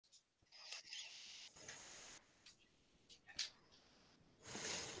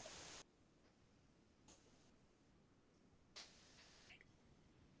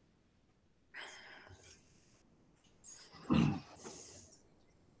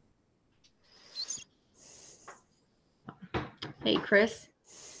Hey, Chris,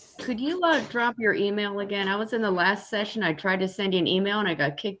 could you drop your email again? I was in the last session. I tried to send you an email and I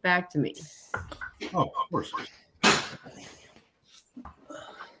got kicked back to me. Oh, of course.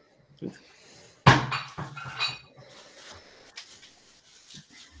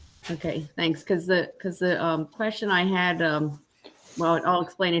 Okay, thanks. Because the question I had, well, I'll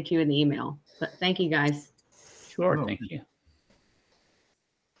explain it to you in the email. But thank you, guys. Sure, thank you.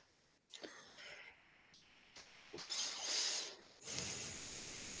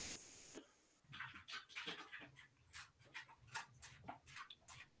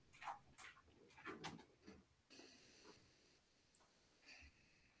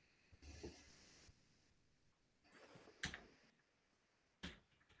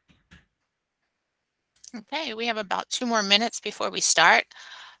 Okay, we have about 2 more minutes before we start.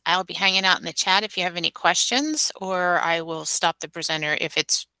 I'll be hanging out in the chat if you have any questions, or I will stop the presenter if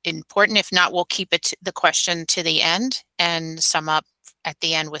it's important. If not, we'll keep it the question to the end and sum up at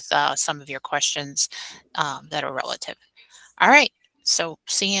the end with some of your questions that are relative. All right, so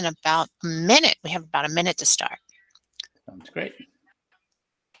see you in about a minute. We have about a minute to start. Sounds great.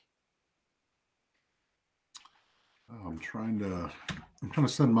 I'm trying to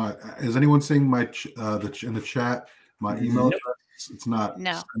send my. Is anyone seeing my in the chat? My email address. It's not.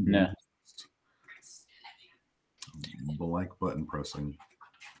 No. No. Blank button pressing.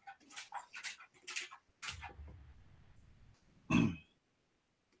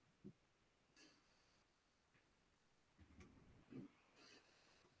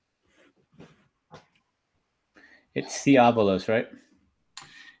 It's Ciavalos, right?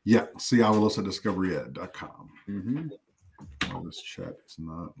 Yeah, Ciavalos at discoveryed.com. Mm-hmm. Oh, this chat is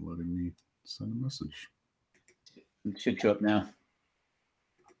not letting me send a message. It should show up now.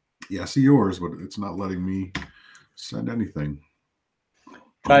 Yeah, I see yours, but it's not letting me send anything.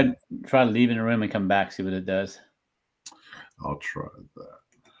 Try leaving the room and come back, see what it does. I'll try that.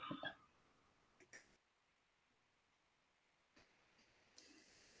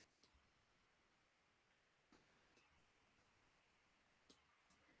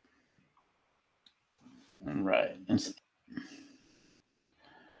 All right.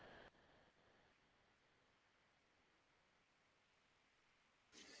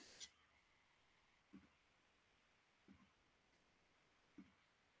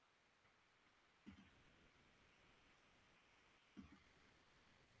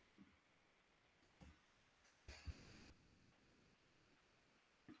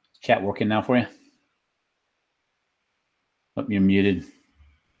 Chat working now for you? Oh, you're muted.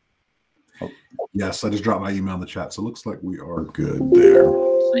 Oh. Yes, I just dropped my email in the chat, so it looks like we are good there.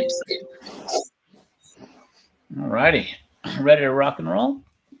 All righty. Ready to rock and roll?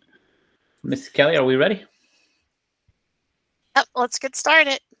 Miss Kelly, are we ready? Yep, let's get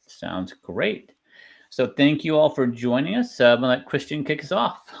started. Sounds great. So thank you all for joining us. I'm going to let Christian kick us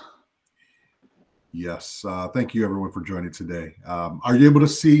off. Yes, thank you everyone for joining today. Are you able to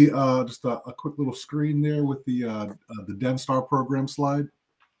see just a quick little screen there with the DenStar program slide?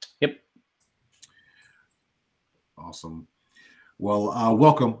 Yep. Awesome. Well,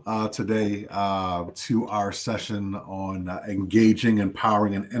 welcome today to our session on engaging,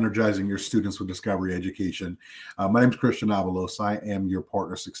 empowering, and energizing your students with Discovery Education. My name is Christian Avalos. I am your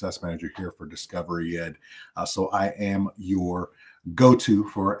partner success manager here for Discovery Ed. So I am your go-to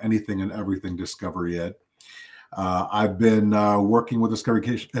for anything and everything Discovery Ed. I've been working with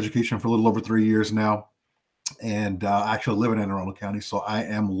Discovery Education for a little over 3 years now. And I actually live in Anne Arundel County, so I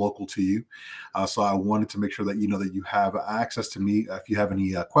am local to you. So I wanted to make sure that you know that you have access to me. If you have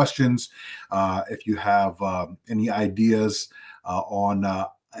any questions, if you have any ideas on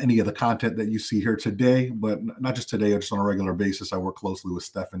any of the content that you see here today, but not just today, just on a regular basis, I work closely with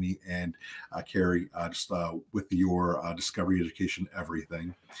Stephanie and Carrie just with your Discovery Education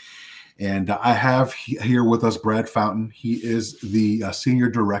everything. And I have here with us Brad Fountain. He is the Senior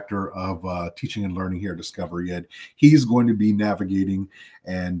Director of Teaching and Learning here at Discovery Ed. He's going to be navigating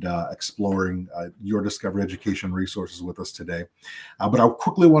and exploring your Discovery Education resources with us today. But I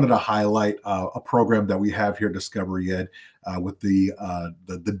quickly wanted to highlight a program that we have here at Discovery Ed with the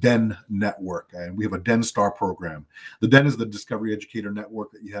DEN network. And we have a DenStar program. The DEN is the Discovery Educator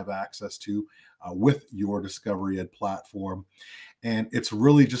Network that you have access to with your Discovery Ed platform. And it's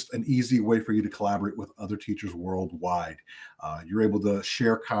really just an easy way for you to collaborate with other teachers worldwide. You're able to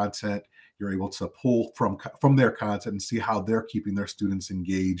share content. You're able to pull from their content and see how they're keeping their students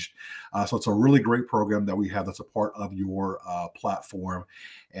engaged. So it's a really great program that we have that's a part of your platform.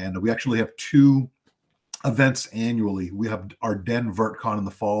 And we actually have two events annually. We have our Den VertCon in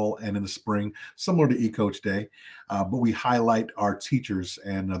the fall and in the spring, similar to eCoach Day, but we highlight our teachers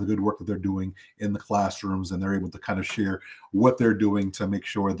and the good work that they're doing in the classrooms, and they're able to kind of share what they're doing to make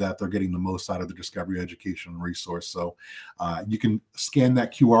sure that they're getting the most out of the Discovery Education resource. So you can scan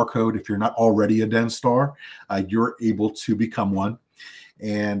that QR code. If you're not already a Den Star, you're able to become one,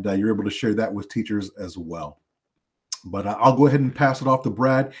 and you're able to share that with teachers as well. But I'll go ahead and pass it off to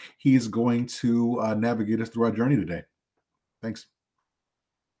Brad. He's going to navigate us through our journey today. Thanks.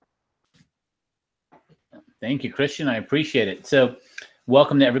 Thank you, Christian. I appreciate it. So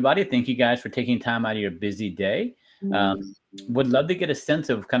welcome to everybody. Thank you guys for taking time out of your busy day. Would love to get a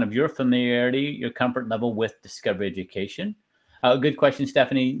sense of kind of your familiarity, your comfort level with Discovery Education. Good question,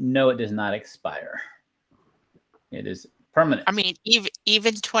 Stephanie. No, it does not expire. It is permanent. I mean,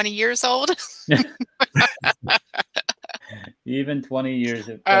 even 20 years old? Even 20 years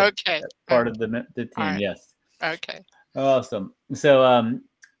of okay. part of the team, right. Yes. Okay. Awesome. So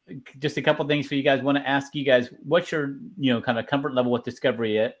just a couple things for you guys. Want to ask you guys what your kind of comfort level with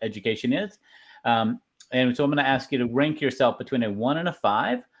Discovery Education is. And so I'm going to ask you to rank yourself between a 1 and a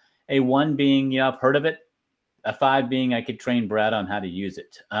 5. A 1 being, I've heard of it. A 5 being I could train Brad on how to use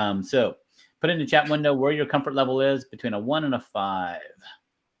it. So put in the chat window where your comfort level is between a 1 and a 5.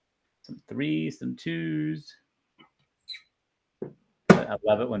 Some 3s, some 2s. I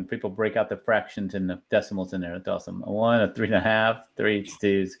love it when people break out the fractions and the decimals in there. It's awesome. A 1, a 3.5, 3, 2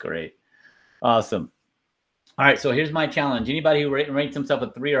 is great. Awesome. All right, so here's my challenge. Anybody who rates himself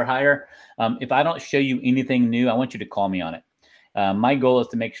a 3 or higher, if I don't show you anything new, I want you to call me on it. My goal is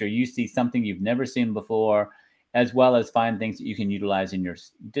to make sure you see something you've never seen before, as well as find things that you can utilize in your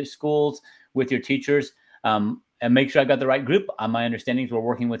schools with your teachers, and make sure I got the right group. My understanding is we're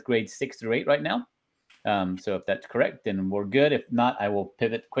working with grades 6 through 8 right now. So if that's correct, then we're good. If not, I will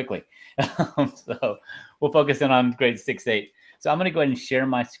pivot quickly. So we'll focus in on grades 6, 8. So I'm going to go ahead and share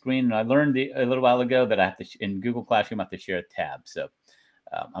my screen. And I learned a little while ago that I have to, in Google Classroom, I have to share a tab. So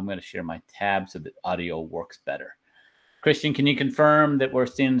I'm going to share my tab so that audio works better. Christian, can you confirm that we're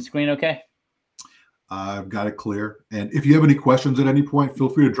seeing the screen okay? I've got it clear. And if you have any questions at any point, feel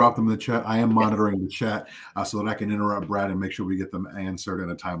free to drop them in the chat. I am monitoring the chat so that I can interrupt Brad and make sure we get them answered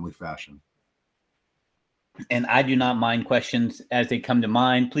in a timely fashion. And I do not mind questions as they come to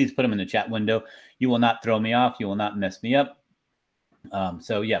mind. Please put them in the chat window. You will not throw me off. You will not mess me up.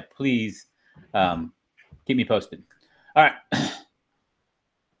 So yeah, please keep me posted. All right.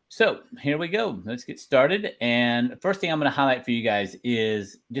 So here we go. Let's get started. And first thing I'm going to highlight for you guys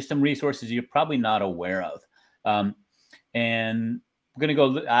is just some resources you're probably not aware of. And I'm going to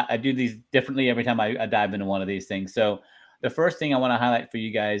go, I do these differently every time I dive into one of these things. So the first thing I want to highlight for you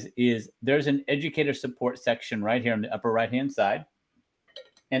guys is there's an educator support section right here on the upper right-hand side.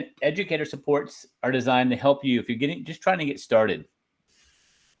 And educator supports are designed to help you if you're just trying to get started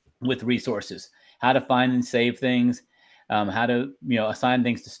with resources, how to find and save things, how to assign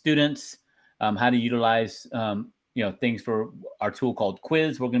things to students, how to utilize things for our tool called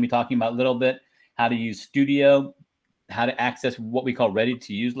Quiz. We're going to be talking about a little bit how to use Studio, how to access what we call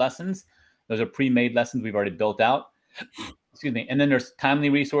ready-to-use lessons. Those are pre-made lessons we've already built out. Excuse me. And then there's timely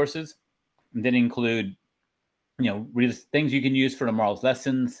resources that include, things you can use for tomorrow's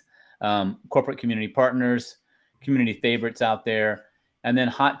lessons, corporate community partners, community favorites out there, and then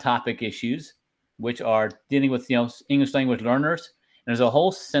hot topic issues, which are dealing with, English language learners. And there's a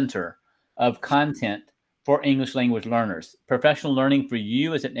whole center of content for English language learners, professional learning for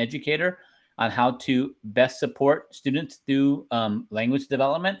you as an educator on how to best support students through language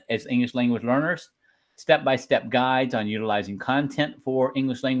development as English language learners, step-by-step guides on utilizing content for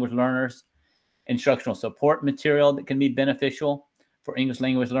English language learners, instructional support material that can be beneficial for English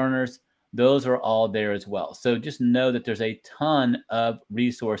language learners. Those are all there as well. So just know that there's a ton of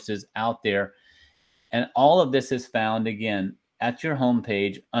resources out there. And all of this is found, again, at your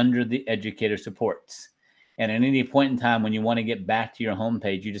homepage under the educator supports. And at any point in time when you want to get back to your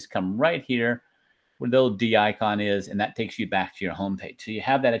homepage, you just come right here where the little D icon is, and that takes you back to your homepage. So you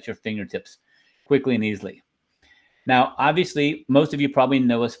have that at your fingertips quickly and easily. Now, obviously, most of you probably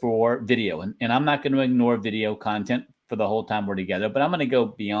know us for video, and I'm not going to ignore video content for the whole time we're together, but I'm going to go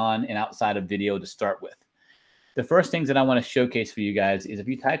beyond and outside of video to start with. The first things that I want to showcase for you guys is if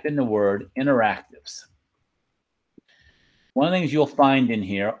you type in the word interactives, one of the things you'll find in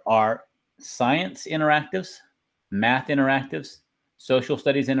here are science interactives, math interactives, social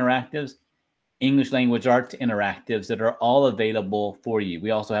studies interactives, English language arts interactives that are all available for you.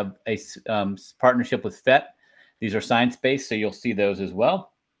 We also have a partnership with FET. These are science-based, so you'll see those as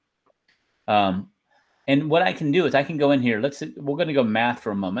well. And what I can do is I can go in here. We're going to go math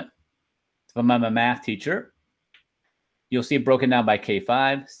for a moment. If I'm a math teacher, you'll see it broken down by K5,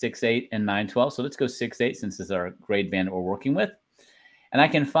 6-8, and 9-12. So let's go 6-8 since this is our grade band that we're working with. And I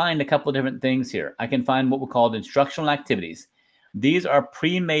can find a couple of different things here. I can find what we call instructional activities. These are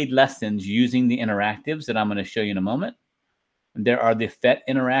pre-made lessons using the interactives that I'm going to show you in a moment. There are the PhET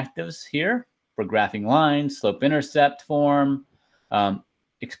interactives here for graphing lines, slope-intercept form,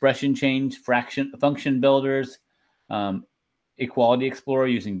 expression change, function builders, equality explorer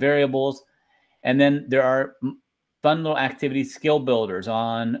using variables. And then there are fun little activities, skill builders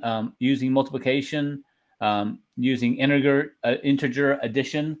on using multiplication, using integer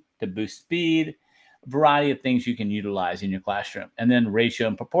addition to boost speed, a variety of things you can utilize in your classroom. And then ratio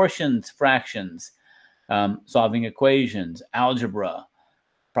and proportions, fractions, solving equations, algebra,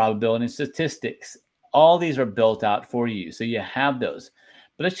 probability and statistics. All these are built out for you. So you have those.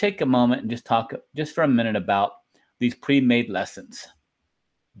 But let's take a moment and just talk just for a minute about these pre-made lessons.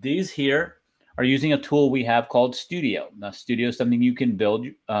 These here are using a tool we have called Studio. Now, Studio is something you can build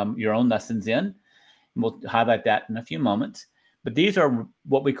your own lessons in. We'll highlight that in a few moments. But these are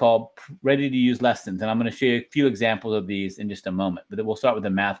what we call ready-to-use lessons. And I'm going to show you a few examples of these in just a moment. But we'll start with the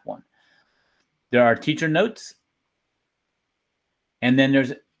math one. There are teacher notes. And then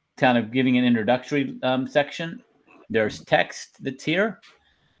there's kind of giving an introductory section. There's text that's here.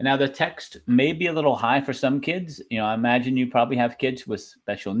 And now the text may be a little high for some kids. You know, I imagine you probably have kids with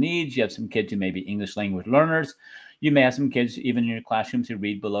special needs. You have some kids who may be English language learners. You may have some kids even in your classrooms who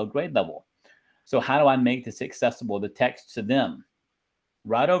read below grade level. So how do I make this accessible, the text to them?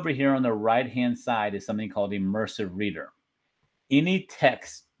 Right over here on the right-hand side is something called Immersive Reader. Any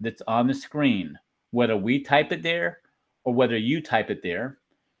text that's on the screen, whether we type it there or whether you type it there,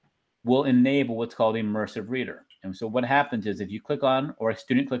 will enable what's called Immersive Reader. And so what happens is if you click on, or a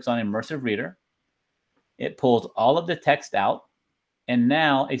student clicks on Immersive Reader, it pulls all of the text out. And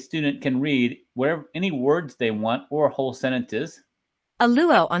now a student can read where any words they want or whole sentences. A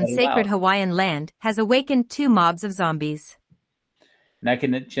luau on sacred Hawaiian land has awakened 2 mobs of zombies. Now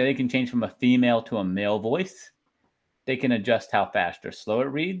they can change from a female to a male voice. They can adjust how fast or slow it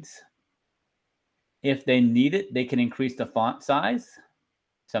reads. If they need it, they can increase the font size.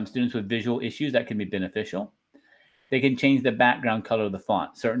 Some students with visual issues, that can be beneficial. They can change the background color of the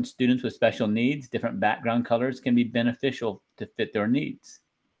font. Certain students with special needs, different background colors can be beneficial to fit their needs.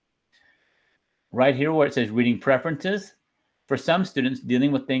 Right here where it says reading preferences, for some students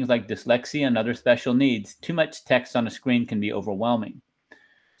dealing with things like dyslexia and other special needs, too much text on a screen can be overwhelming.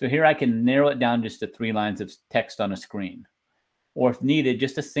 So here I can narrow it down just to 3 lines of text on a screen. Or if needed,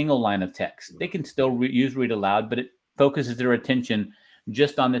 just a single line of text. They can still use read aloud, but it focuses their attention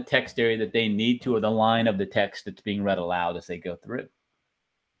just on the text area that they need to, or the line of the text that's being read aloud as they go through.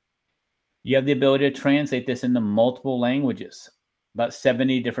 You have the ability to translate this into multiple languages, about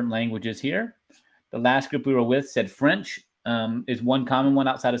 70 different languages here. The last group we were with said French is one common one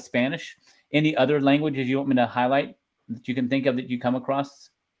outside of Spanish. Any other languages you want me to highlight that you can think of that you come across?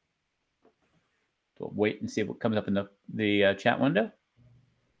 We'll wait and see what comes up in the chat window.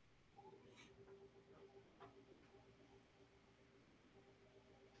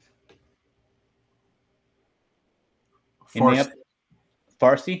 Farsi.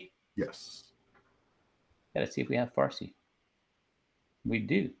 Farsi? Yes. Let's see if we have Farsi. We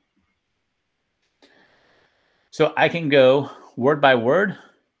do. So I can go word by word,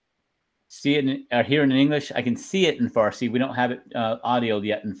 see it or hear it in English. I can see it in Farsi. We don't have it audio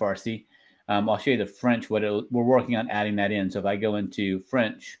yet in Farsi. I'll show you the French. We're working on adding that in. So if I go into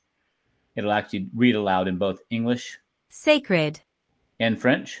French, it'll actually read aloud in both English, sacred, and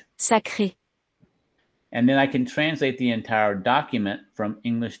French, sacré. And then I can translate the entire document from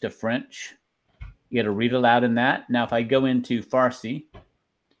English to French. You get to read aloud in that. Now, if I go into Farsi,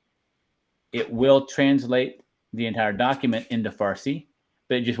 it will translate the entire document into Farsi,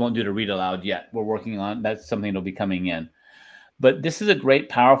 but it just won't do the read aloud yet. We're working on that's something that'll be coming in. But this is a great,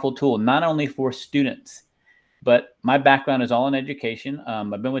 powerful tool, not only for students, but my background is all in education.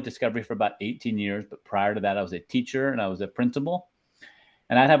 I've been with Discovery for about 18 years, but prior to that, I was a teacher and I was a principal.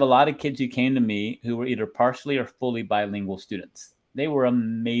 And I'd have a lot of kids who came to me who were either partially or fully bilingual students. They were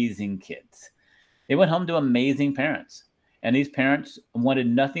amazing kids. They went home to amazing parents. And these parents wanted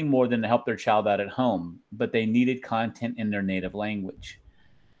nothing more than to help their child out at home, but they needed content in their native language.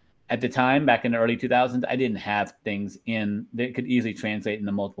 At the time, back in the early 2000s, I didn't have things in that could easily translate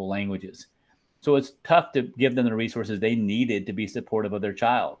into multiple languages. So it's tough to give them the resources they needed to be supportive of their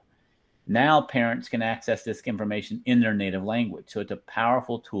child. Now parents can access this information in their native language. So it's a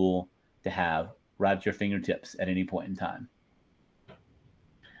powerful tool to have right at your fingertips at any point in time.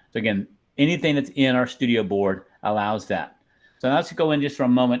 So again, anything that's in our studio board allows that. So now let's go in just for a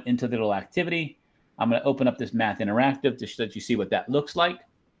moment into the little activity. I'm going to open up this Math Interactive just so that you see what that looks like.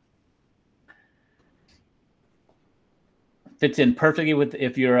 Fits in perfectly with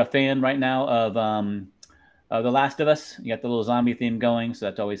if you're a fan right now of The Last of Us. You got the little zombie theme going, so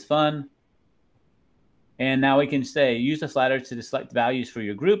that's always fun. And now we can say, use the slider to select values for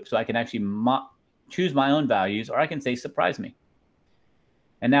your group. So I can actually choose my own values, or I can say, surprise me.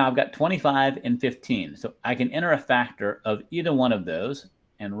 And now I've got 25 and 15. So I can enter a factor of either one of those.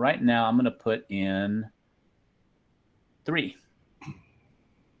 And right now I'm going to put in 3.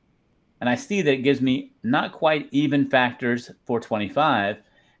 And I see that it gives me not quite even factors for 25,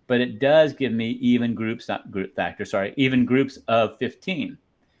 but it does give me even groups, not group factors, sorry, even groups of 15.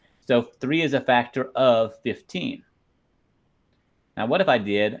 So 3 is a factor of 15. Now, what if I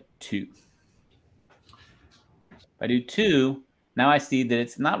did 2? If I do 2, now I see that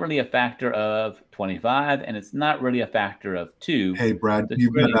it's not really a factor of 25, and it's not really a factor of 2. Hey, Brad, So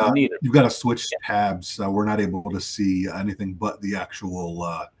you've got to switch Yeah. tabs. We're not able to see anything but the actual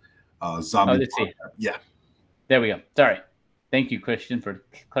zombie. Oh, let's see. Yeah. There we go. Sorry. Thank you, Christian, for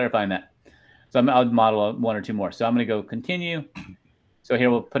clarifying that. So I'll model 1 or 2 more. So I'm going to go continue. So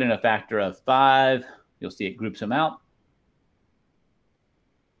here we'll put in a factor of 5. You'll see it groups them out.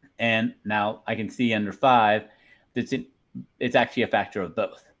 And now I can see under 5 that it's actually a factor of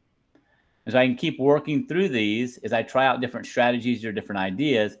both. And so I can keep working through these as I try out different strategies or different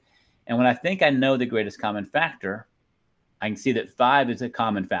ideas. And when I think I know the greatest common factor, I can see that 5 is a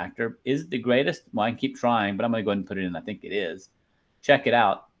common factor. Is it the greatest? Well, I can keep trying, but I'm going to go ahead and put it in. I think it is. Check it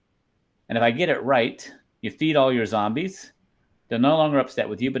out. And if I get it right, you feed all your zombies. They're no longer upset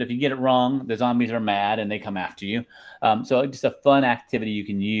with you, but if you get it wrong, the zombies are mad and they come after you. So just a fun activity you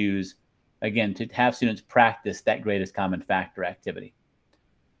can use, again, to have students practice that greatest common factor activity.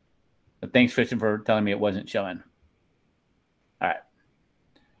 But thanks, Christian, for telling me it wasn't showing. All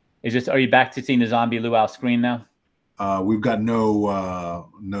right. Are you back to seeing the zombie luau screen now? We've got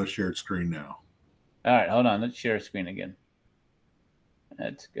no shared screen now. All right, hold on. Let's share a screen again.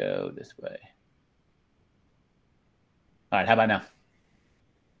 Let's go this way. All right, how about now?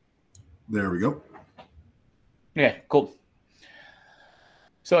 There we go. Okay, cool.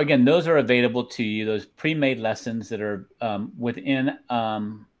 So again, those are available to you, those pre-made lessons that are within our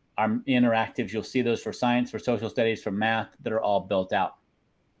interactives. You'll see those for science, for social studies, for math, that are all built out.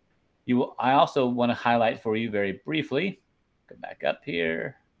 I also want to highlight for you very briefly, go back up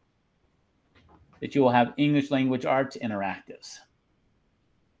here, that you will have English language arts interactives.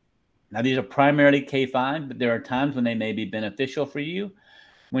 Now, these are primarily K-5, but there are times when they may be beneficial for you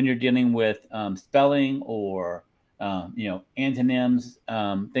when you're dealing with spelling or, antonyms,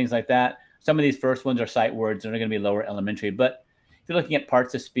 things like that. Some of these first ones are sight words, and they're going to be lower elementary. But if you're looking at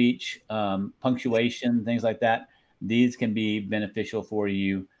parts of speech, punctuation, things like that, these can be beneficial for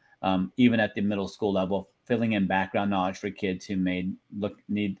you even at the middle school level, filling in background knowledge for kids who may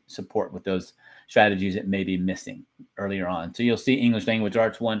need support with those strategies that may be missing earlier on. So you'll see English language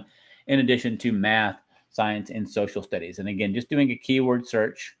arts 1, in addition to math, science, and social studies. And again, just doing a keyword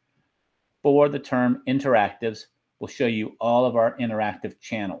search for the term interactives will show you all of our interactive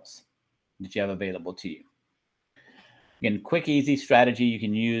channels that you have available to you. Again, quick, easy strategy you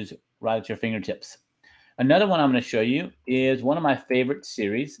can use right at your fingertips. Another one I'm going to show you is one of my favorite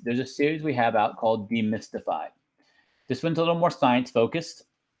series. There's a series we have out called Demystified. This one's a little more science focused.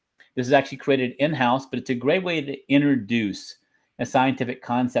 This is actually created in-house, but it's a great way to introduce a scientific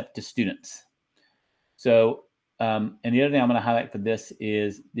concept to students. So, and the other thing I'm going to highlight for this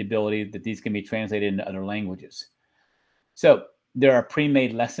is the ability that these can be translated into other languages. So there are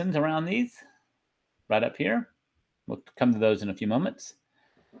pre-made lessons around these right up here. We'll come to those in a few moments.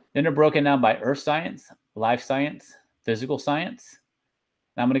 Then they're broken down by earth science, life science, physical science.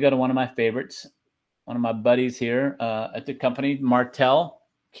 Now I'm going to go to one of my favorites, one of my buddies here at the company, Martel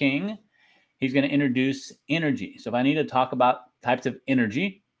King. He's going to introduce energy. So if I need to talk about types of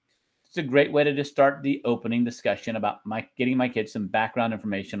energy, it's a great way to just start the opening discussion about getting my kids some background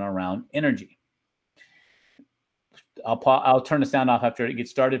information around energy. I'll turn the sound off after it gets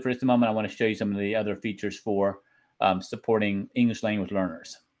started. For just a moment, I want to show you some of the other features for supporting English language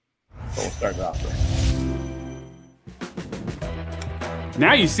learners. So we'll start it off with.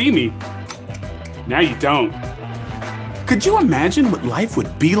 Now you see me. Now you don't. Could you imagine what life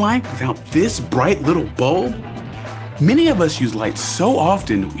would be like without this bright little bulb? Many of us use light so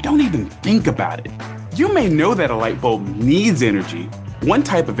often we don't even think about it. You may know that a light bulb needs energy. One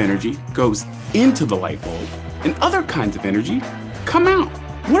type of energy goes into the light bulb, and other kinds of energy come out.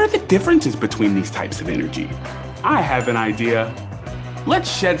 What are the differences between these types of energy? I have an idea. Let's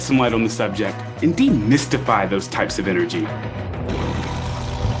shed some light on the subject and demystify those types of energy.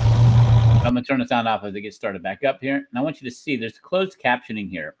 I'm going to turn the sound off as it gets started back up here. And I want you to see there's closed captioning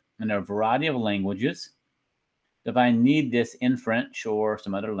here. And there are a variety of languages. If I need this in French or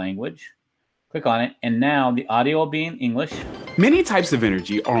some other language, click on it. And now the audio will be in English. Many types of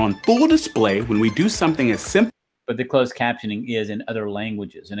energy are on full display when we do something as simple. But the closed captioning is in other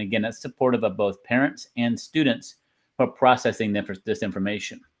languages. And again, that's supportive of both parents and students who are processing this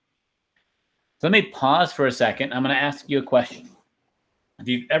information. So let me pause for a second. I'm going to ask you a question. If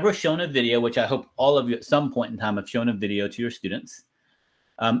you've ever shown a video, which I hope all of you at some point in time have shown a video to your students,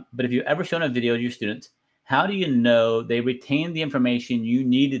 but if you've ever shown a video to your students, how do you know they retained the information you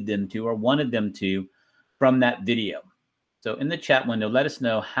needed them to or wanted them to from that video? So in the chat window, let us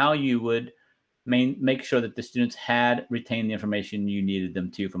know how you would make sure that the students had retained the information you needed them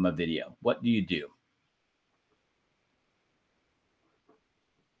to from a video. What do you do?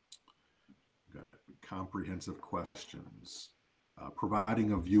 Comprehensive questions.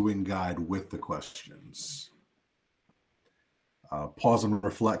 Providing a viewing guide with the questions. Pause and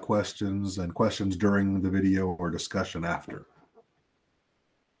reflect questions and questions during the video or discussion after.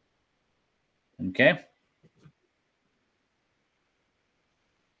 Okay.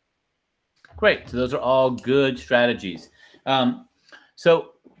 Great. So those are all good strategies.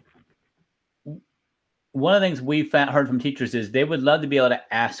 So one of the things we've heard from teachers is they would love to be able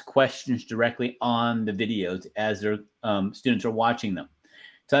to ask questions directly on the videos as their students are watching them.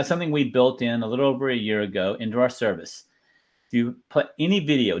 So that's something we built in a little over a year ago into our service. If you put any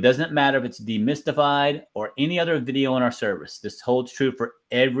video, it doesn't matter if it's demystified or any other video in our service. This holds true for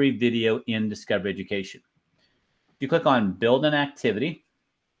every video in Discovery Education. If you click on Build an Activity,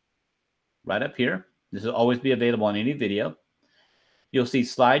 right up here, this will always be available on any video. You'll see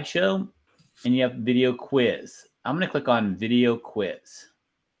Slideshow, and you have Video Quiz. I'm going to click on Video Quiz.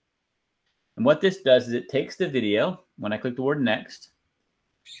 And what this does is it takes the video, when I click the word Next,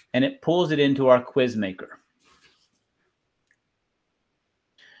 and it pulls it into our quiz maker.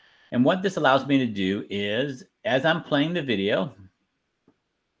 And what this allows me to do is, as I'm playing the video,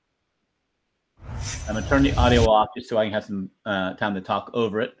 I'm going to turn the audio off just so I can have some time to talk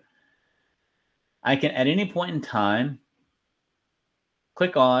over it. I can, at any point in time,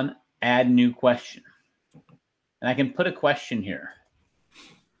 click on Add New Question. And I can put a question here.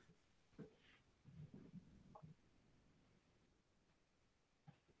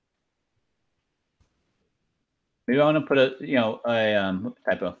 Maybe I want to put a,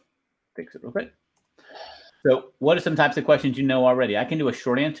 typo. Fix it real quick. So what are some types of questions you know already? I can do a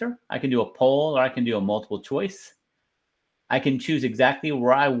short answer. I can do a poll, or I can do a multiple choice. I can choose exactly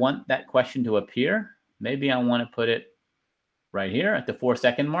where I want that question to appear. Maybe I want to put it right here at the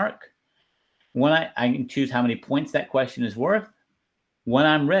 4-second mark. When I can choose how many points that question is worth. When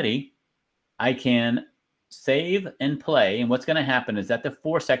I'm ready, I can save and play. And what's going to happen is at the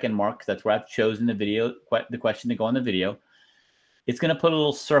 4-second mark, because that's where I've chosen the question to go on the video, it's going to put a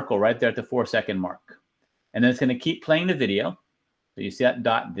little circle right there at the 4-second mark. And then it's going to keep playing the video. So you see that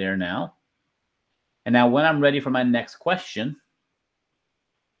dot there now. And now when I'm ready for my next question,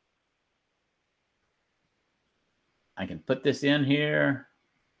 I can put this in here.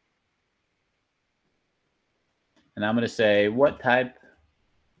 And I'm going to say, what type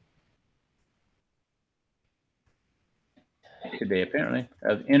today, apparently,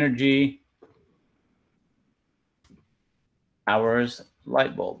 of energy powers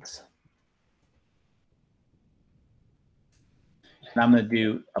light bulbs? And I'm going to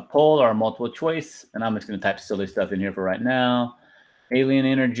do a poll or a multiple choice. And I'm just going to type silly stuff in here for right now. Alien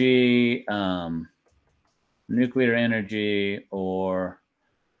energy, nuclear energy, or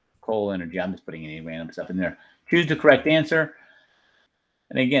coal energy. I'm just putting any random stuff in there. Choose the correct answer.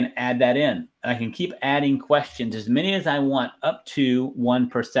 And again, add that in. I can keep adding questions, as many as I want, up to 1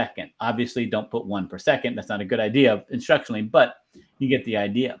 per second. Obviously, don't put 1 per second. That's not a good idea instructionally, but you get the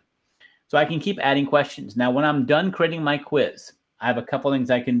idea. So I can keep adding questions. Now, when I'm done creating my quiz, I have a couple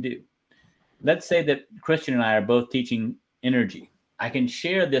things I can do. Let's say that Christian and I are both teaching energy. I can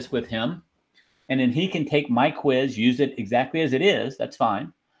share this with him, and then he can take my quiz, use it exactly as it is. That's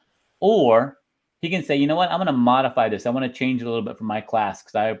fine. Or he can say, you know what, I'm going to modify this. I want to change it a little bit for my class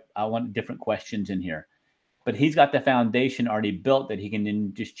because I want different questions in here. But he's got the foundation already built that he can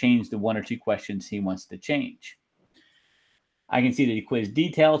then just change the 1 or 2 questions he wants to change. I can see the quiz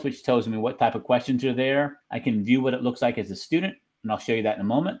details, which tells me what type of questions are there. I can view what it looks like as a student, and I'll show you that in a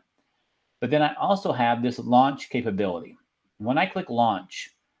moment. But then I also have this launch capability. When I click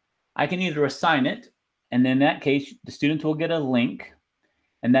launch, I can either assign it, and in that case, the students will get a link,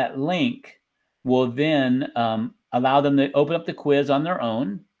 and that link will then allow them to open up the quiz on their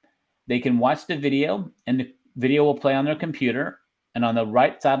own. They can watch the video, and the video will play on their computer. And on the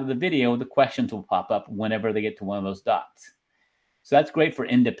right side of the video, the questions will pop up whenever they get to one of those dots. So that's great for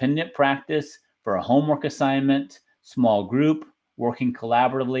independent practice, for a homework assignment, small group, working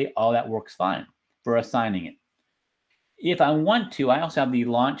collaboratively. All that works fine for assigning it. If I want to, I also have the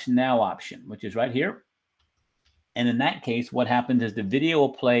Launch Now option, which is right here. And in that case, what happens is the video will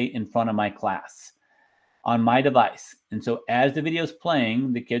play in front of my class on my device. And so as the video is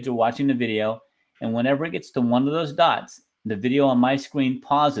playing, the kids are watching the video. And whenever it gets to one of those dots, the video on my screen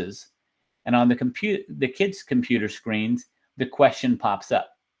pauses. And on the kids' computer screens, the question pops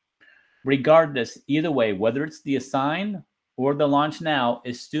up. Regardless, either way, whether it's the Assign or the Launch Now,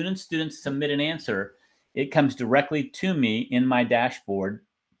 as students submit an answer, it comes directly to me in my dashboard,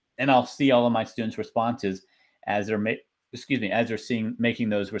 and I'll see all of my students' responses as they're making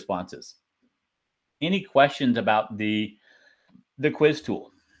those responses. Any questions about the quiz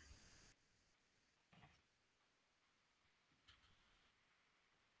tool?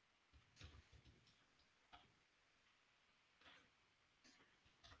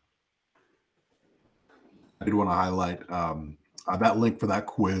 I did want to highlight that link for that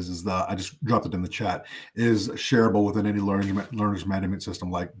quiz is I just dropped it in the chat, is shareable within any learner's management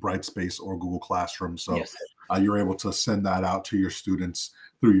system like Brightspace or Google Classroom. So yes. You're able to send that out to your students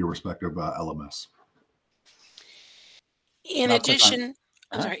through your respective LMS. In addition,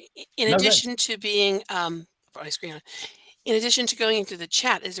 in addition to being, in addition to going into the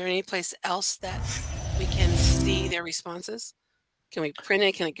chat, is there any place else that we can see their responses? Can we print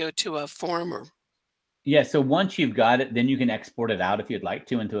it? Can it go to a form or? Yeah, so once you've got it, then you can export it out if you'd like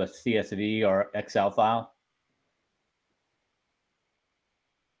to into a CSV or Excel file.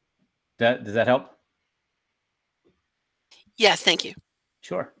 Does that help? Yes, thank you.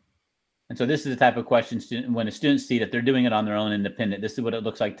 Sure. And so this is the type of question when a student sees that they're doing it on their own independent. This is what it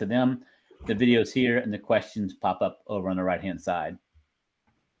looks like to them. The video's here and the questions pop up over on the right-hand side.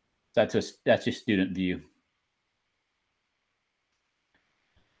 So that's your student view.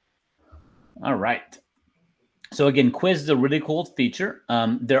 All right. So again, quiz is a really cool feature.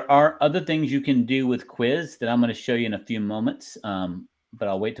 There are other things you can do with quiz that I'm going to show you in a few moments, but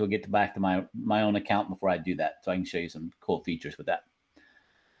I'll wait till we get back to my own account before I do that, so I can show you some cool features with that.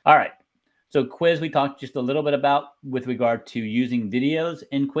 All right. So quiz we talked just a little bit about with regard to using videos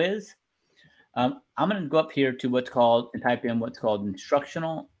in quiz. I'm going to go up here to what's called and type in what's called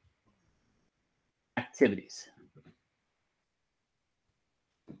instructional activities.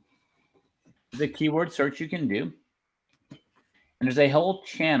 The keyword search you can do. And there's a whole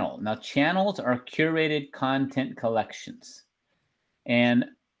channel. Now, channels are curated content collections. And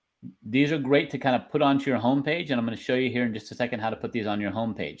these are great to kind of put onto your homepage. And I'm going to show you here in just a second how to put these on your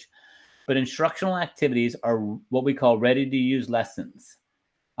homepage. But instructional activities are what we call ready-to-use lessons.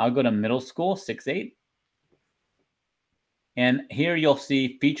 I'll go to middle school, 6-8. And here you'll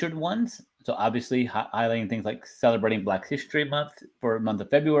see featured ones. So obviously highlighting things like celebrating Black History Month for the month of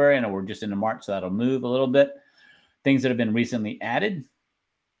February, and we're just into March, so that'll move a little bit. Things that have been recently added.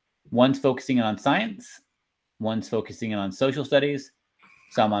 One's focusing on science, one's focusing on social studies,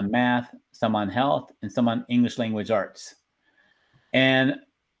 some on math, some on health, and some on English language arts. And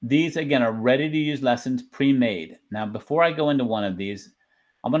these, again, are ready-to-use lessons pre-made. Now, before I go into one of these,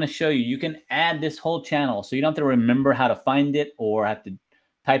 I'm going to show you can add this whole channel, so you don't have to remember how to find it or have to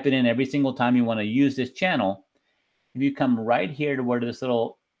type it in every single time you want to use this channel. If you come right here to where this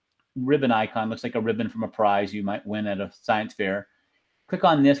little ribbon icon looks like a ribbon from a prize you might win at a science fair, click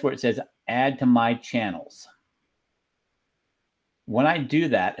on this where it says add to my channels. When I do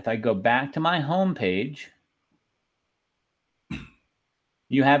that, if I go back to my home page,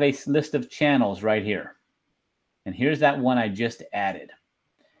 you have a list of channels right here. And here's that one I just added.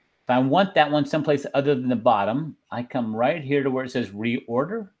 If I want that one someplace other than the bottom, I come right here to where it says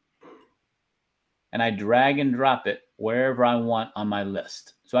reorder, and I drag and drop it wherever I want on my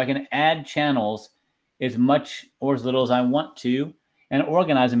list. So I can add channels as much or as little as I want to and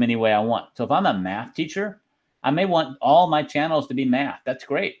organize them any way I want. So if I'm a math teacher, I may want all my channels to be math. That's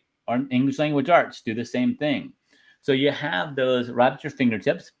great. Or English language arts, do the same thing. So you have those right at your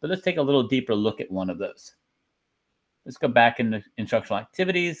fingertips, but let's take a little deeper look at one of those. Let's go back into instructional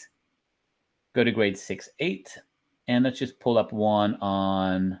activities, go to grade 6-8, and let's just pull up one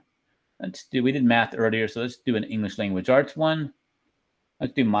on, we did math earlier, so let's do an English language arts one.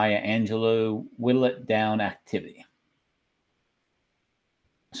 Let's do Maya Angelou, Whittle It Down activity.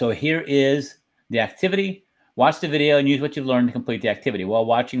 So here is the activity. Watch the video and use what you've learned to complete the activity. While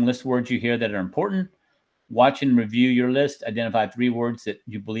watching, list words you hear that are important. Watch and review your list. Identify 3 words that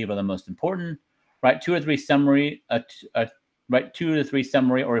you believe are the most important. Write 2 or 3 summary, write 2 to 3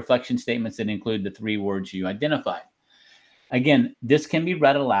 summary or reflection statements that include the 3 words you identified. Again, this can be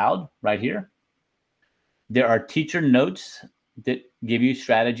read aloud right here. There are teacher notes that give you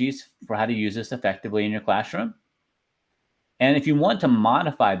strategies for how to use this effectively in your classroom. And if you want to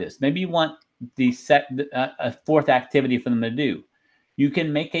modify this, maybe you want a fourth activity for them to do, you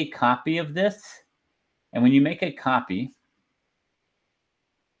can make a copy of this. And when you make a copy,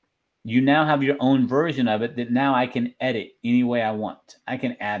 you now have your own version of it that now I can edit any way I want. I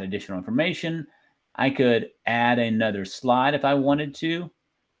can add additional information. I could add another slide if I wanted to.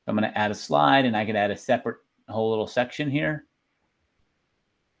 I'm going to add a slide, and I could add a separate whole little section here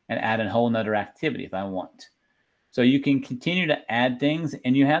and add a whole nother activity if I want. So you can continue to add things,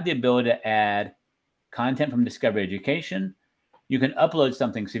 and you have the ability to add content from Discovery Education. You can upload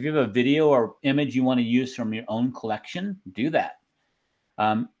something. So if you have a video or image you want to use from your own collection, do that.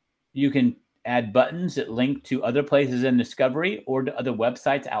 You can add buttons that link to other places in Discovery or to other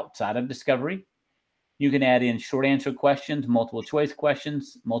websites outside of Discovery. You can add in short answer questions, multiple choice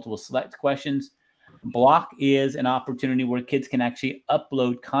questions, multiple select questions. Block is an opportunity where kids can actually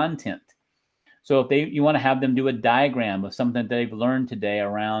upload content. So if you want to have them do a diagram of something that they've learned today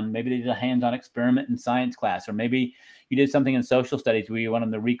around, maybe they did a hands-on experiment in science class, or maybe you did something in social studies where you want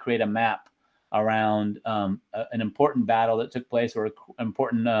them to recreate a map around an important battle that took place, or an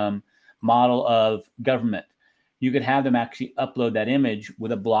important model of government. You could have them actually upload that image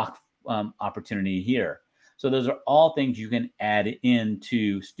with a block opportunity here. So those are all things you can add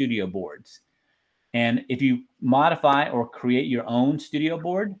into studio boards. And if you modify or create your own studio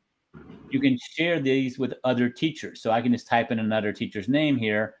board, you can share these with other teachers. So I can just type in another teacher's name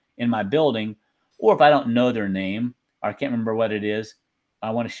here in my building, or if I don't know their name, or I can't remember what it is, I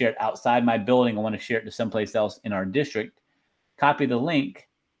want to share it outside my building, I want to share it to someplace else in our district, copy the link,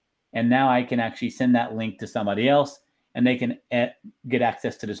 and now I can actually send that link to somebody else, and they can get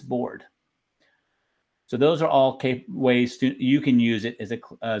access to this board. So those are all ways you can use it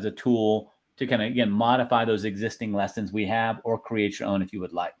as a tool to kind of, again, modify those existing lessons we have, or create your own if you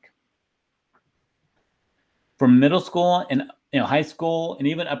would like. For middle school and high school and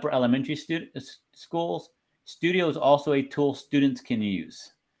even upper elementary schools, Studio is also a tool students can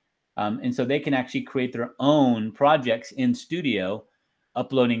use. And so they can actually create their own projects in Studio,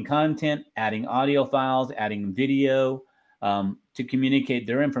 uploading content, adding audio files, adding video, to communicate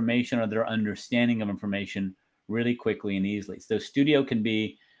their information or their understanding of information really quickly and easily. So Studio can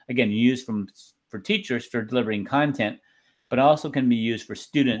be, again, used for teachers for delivering content, but also can be used for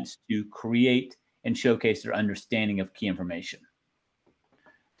students to create and showcase their understanding of key information.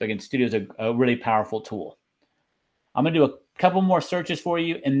 So again, Studio is a really powerful tool. I'm going to do a couple more searches for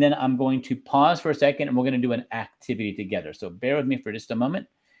you, and then I'm going to pause for a second, and we're going to do an activity together. So bear with me for just a moment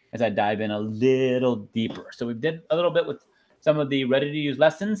as I dive in a little deeper. So we did a little bit with some of the ready-to-use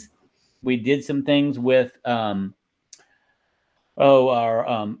lessons. We did some things with our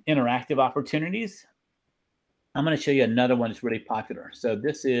interactive opportunities. I'm going to show you another one that's really popular. So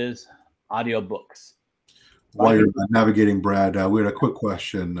this is audiobooks. While you're navigating, Brad, we had a quick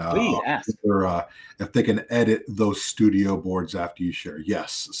question. Please ask. If they can edit those studio boards after you share.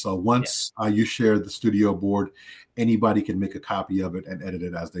 Yes. So once you share the studio board, anybody can make a copy of it and edit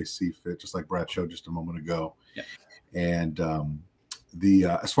it as they see fit, just like Brad showed just a moment ago. Yeah. And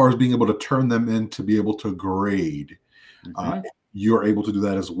as far as being able to turn them in to be able to grade, you're able to do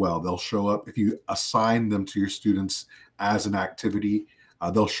that as well. They'll show up if you assign them to your students as an activity.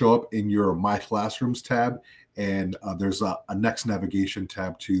 They'll show up in your My Classrooms tab, and there's a next navigation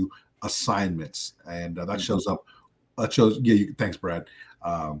tab to assignments, and that shows up. Thanks, Brad.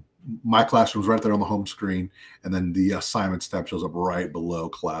 My Classroom's right there on the home screen, and then the assignments tab shows up right below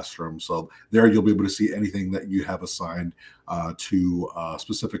Classroom. So there you'll be able to see anything that you have assigned to a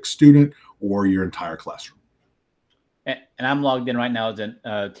specific student or your entire classroom. And I'm logged in right now as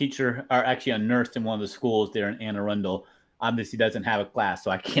a teacher, or actually a nurse in one of the schools there in Anne Arundel. Obviously doesn't have a class, so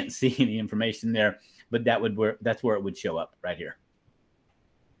I can't see any information there, but that's where it would show up right here.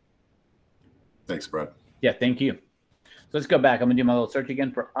 Thanks, Brad. Yeah, thank you. So let's go back. I'm gonna do my little search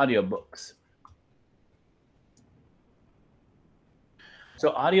again for audiobooks.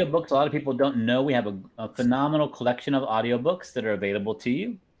 So audiobooks, a lot of people don't know we have a phenomenal collection of audiobooks that are available to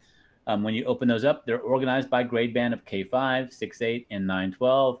you. When you open those up, they're organized by grade band of K5, 6, 8, and 9,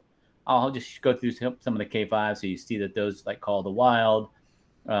 12. I'll just go through some of the K5 so you see that those like Call of the Wild,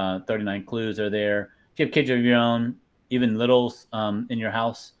 39 Clues are there. If you have kids of your own, even littles in your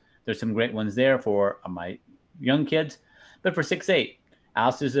house, there's some great ones there for my young kids. But for 6, 8,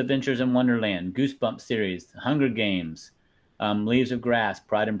 Alice's Adventures in Wonderland, Goosebumps series, Hunger Games, Leaves of Grass,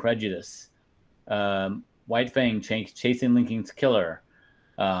 Pride and Prejudice, White Fang, Chasing Lincoln's Killer,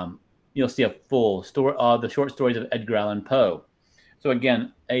 you'll see a full story, the short stories of Edgar Allan Poe. So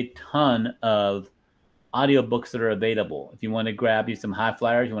again, a ton of audiobooks that are available. If you want to grab you some high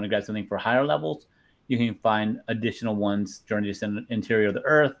flyers, you want to grab something for higher levels, you can find additional ones, Journey to the Interior of the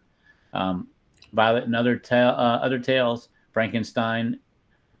Earth, Violet and Other Tales, Frankenstein.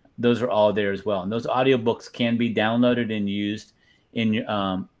 Those are all there as well. And those audiobooks can be downloaded and used in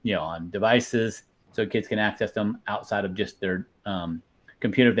on devices, so kids can access them outside of just their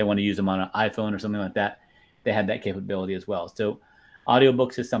computer. If they want to use them on an iPhone or something like that, they have that capability as well. So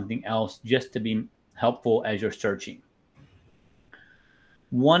audiobooks is something else just to be helpful as you're searching.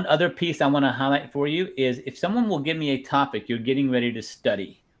 One other piece I want to highlight for you is if someone will give me a topic you're getting ready to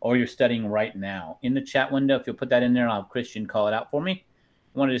study or you're studying right now, in the chat window, if you'll put that in there, I'll have Christian call it out for me.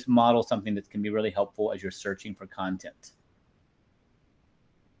 I want to just model something that can be really helpful as you're searching for content.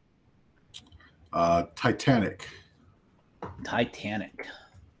 Titanic. Titanic.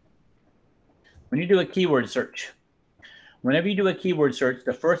 When you do a keyword search, whenever you do a keyword search,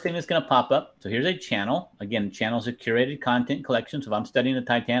 the first thing that's going to pop up, so here's a channel. Again, channels are curated content collection. So if I'm studying the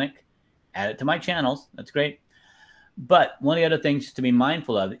Titanic, add it to my channels. That's great. But one of the other things to be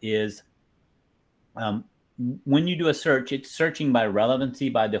mindful of is when you do a search, it's searching by relevancy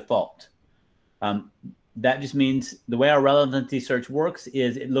by default. That just means the way our relevancy search works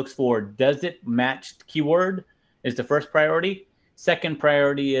is it looks for, does it match keyword is the first priority. Second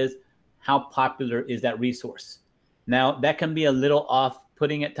priority is how popular is that resource. Now, that can be a little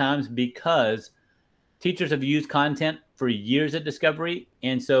off-putting at times because teachers have used content for years at Discovery,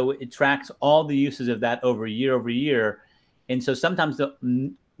 and so it tracks all the uses of that over year. And so sometimes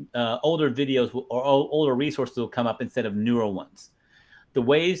the older videos or older resources will come up instead of newer ones.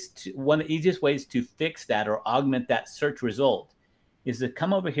 One of the easiest ways to fix that or augment that search result is to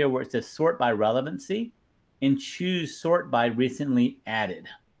come over here where it says sort by relevancy and choose sort by recently added.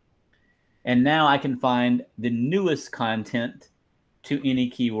 And now I can find the newest content to any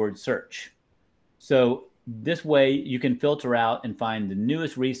keyword search. So this way you can filter out and find the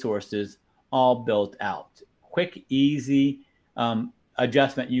newest resources all built out. Quick, easy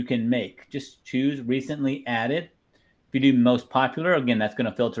adjustment you can make. Just choose recently added. If you do most popular, again, that's going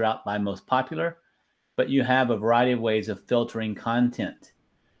to filter out by most popular, but you have a variety of ways of filtering content.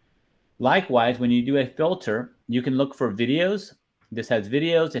 Likewise, when you do a filter, you can look for videos. This has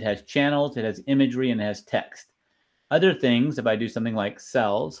videos, it has channels, it has imagery, and it has text. Other things, if I do something like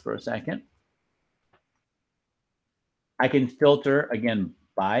cells for a second, I can filter, again,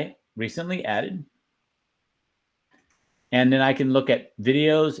 by recently added. And then I can look at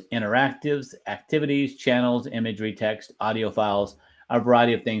videos, interactives, activities, channels, imagery, text, audio files, a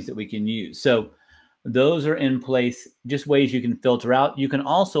variety of things that we can use. So those are in place, just ways you can filter out. You can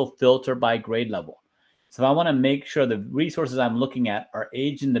also filter by grade level. So if I want to make sure the resources I'm looking at are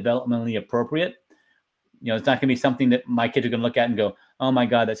age and developmentally appropriate, it's not going to be something that my kids are going to look at and go, oh my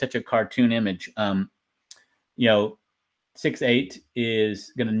God, that's such a cartoon image. 6-8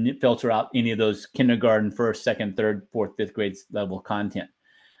 is going to filter out any of those kindergarten, first, second, third, fourth, fifth grade level content.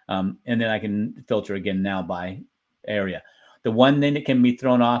 And then I can filter again now by area. The one thing that can be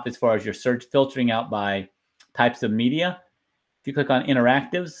thrown off as far as your search filtering out by types of media, if you click on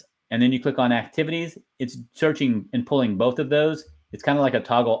interactives and then you click on activities, it's searching and pulling both of those. It's kind of like a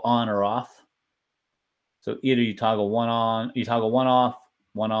toggle on or off. So either you toggle one on, you toggle one off,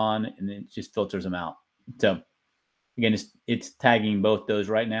 one on, and then it just filters them out. So again, it's tagging both those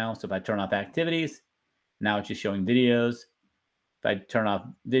right now. So if I turn off activities, now it's just showing videos. If I turn off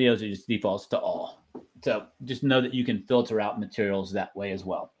videos, it just defaults to all. So just know that you can filter out materials that way as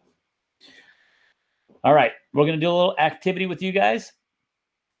well. All right, we're going to do a little activity with you guys.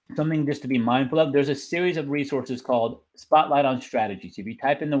 Something just to be mindful of. There's a series of resources called Spotlight on Strategies. If you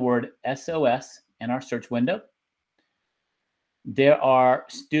type in the word SOS in our search window, there are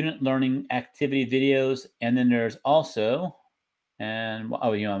student learning activity videos, and then there's also, I'm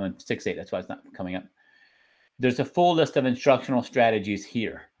in 6-8, that's why it's not coming up. There's a full list of instructional strategies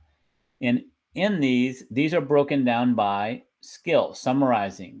here. And in these are broken down by skill,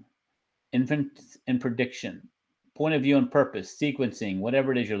 summarizing, inference and prediction, point of view and purpose, sequencing,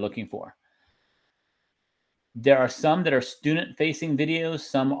 whatever it is you're looking for. There are some that are student-facing videos.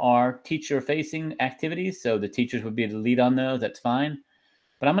 Some are teacher-facing activities. So the teachers would be the lead on those. That's fine.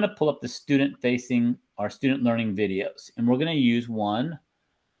 But I'm going to pull up the student-facing or student learning videos. And we're going to use one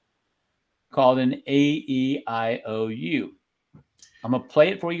called an AEIOU. I'm going to play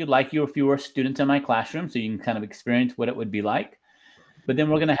it for you like if you were students in my classroom so you can kind of experience what it would be like. But then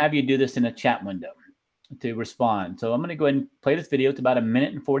we're going to have you do this in a chat window to respond. So I'm going to go ahead and play this video. It's about 1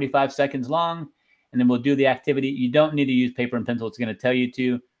 minute and 45 seconds long. And then we'll do the activity. You don't need to use paper and pencil. It's going to tell you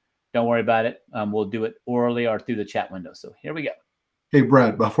to. Don't worry about it. We'll do it orally or through the chat window. So here we go. Hey,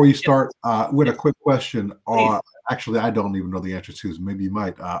 Brad, before you start, with a quick question, Please. Actually, I don't even know the answer to, so maybe you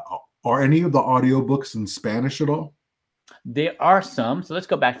might. Are any of the audiobooks in Spanish at all? There are some. So let's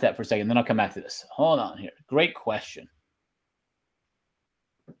go back to that for a second. Then I'll come back to this. Hold on here. Great question.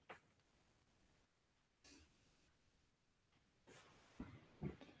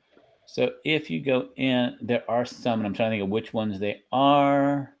 So if you go in, there are some, and I'm trying to think of which ones they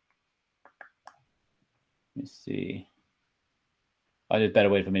are. Let me see. Oh, there's a better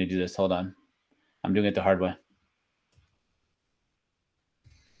way for me to do this. Hold on. I'm doing it the hard way.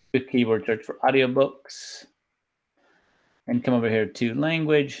 Quick keyword search for audiobooks. And come over here to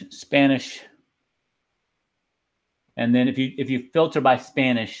language, Spanish. And then if you filter by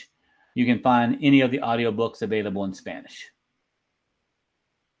Spanish, you can find any of the audiobooks available in Spanish.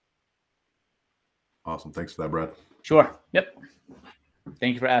 Awesome. Thanks for that, Brad. Sure. Yep.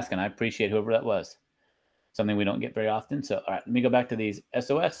 Thank you for asking. I appreciate whoever that was. Something we don't get very often. So, all right, let me go back to these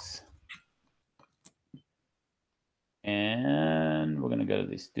SOS. And we're going to go to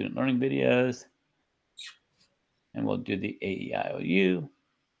these student learning videos. And we'll do the AEIOU.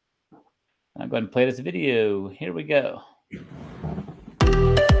 I'll go ahead and play this video. Here we go.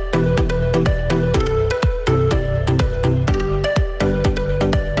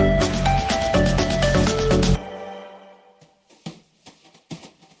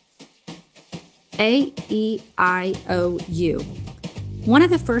 A-E-I-O-U. One of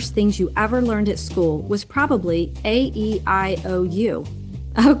the first things you ever learned at school was probably A-E-I-O-U.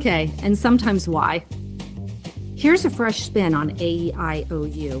 Okay, and sometimes why. Here's a fresh spin on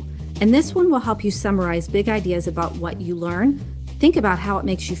A-E-I-O-U, and this one will help you summarize big ideas about what you learn, think about how it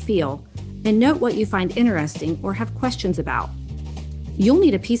makes you feel, and note what you find interesting or have questions about. You'll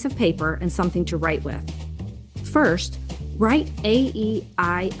need a piece of paper and something to write with. First, write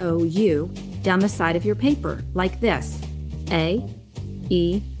A-E-I-O-U down the side of your paper, like this, A-E-I-O-U.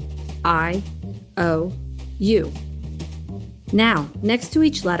 Now, next to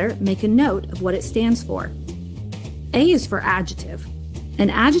each letter, make a note of what it stands for. A is for adjective. An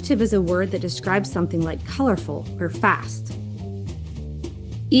adjective is a word that describes something like colorful or fast.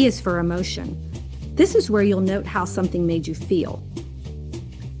 E is for emotion. This is where you'll note how something made you feel.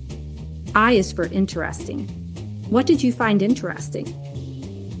 I is for interesting. What did you find interesting?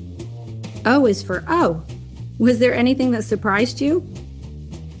 O is for oh. Was there anything that surprised you?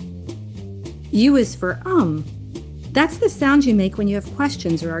 U is for That's the sound you make when you have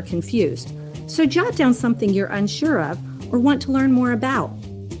questions or are confused. So jot down something you're unsure of or want to learn more about.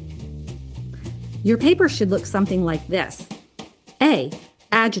 Your paper should look something like this. A,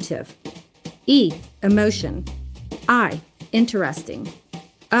 adjective. E, emotion. I, interesting.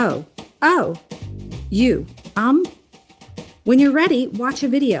 O, oh. U, When you're ready, watch a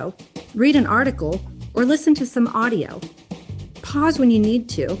video, read an article, or listen to some audio. Pause when you need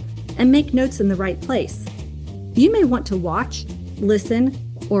to, and make notes in the right place. You may want to watch, listen,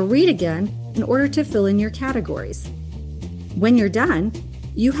 or read again in order to fill in your categories. When you're done,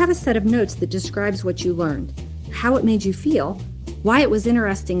 you have a set of notes that describes what you learned, how it made you feel, why it was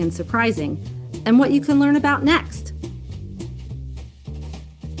interesting and surprising, and what you can learn about next.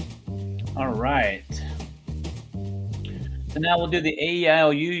 All right. So now we'll do the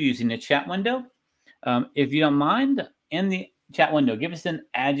AEIOU using the chat window. If you don't mind, in the chat window, give us an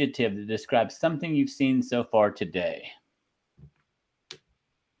adjective that describes something you've seen so far today.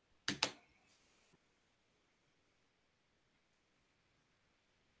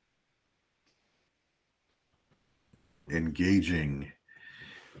 Engaging,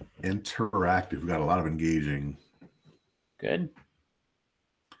 interactive. We've got a lot of engaging. Good.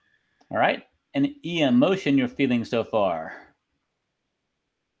 All right. And E, emotion you're feeling so far.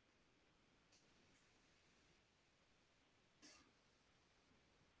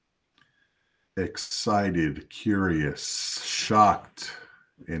 Excited, curious, shocked,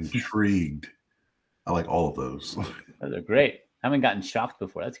 intrigued. I like all of those. Those are great. I haven't gotten shocked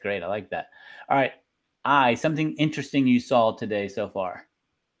before. That's great. I like that. All right. I, something interesting you saw today so far.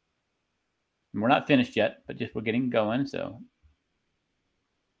 And we're not finished yet, but just we're getting going. So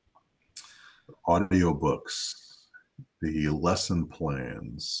audiobooks, the lesson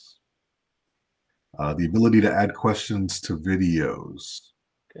plans, the ability to add questions to videos.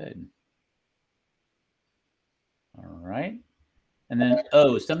 Good. All right. And then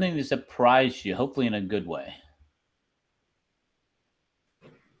O, something that surprised you, hopefully in a good way.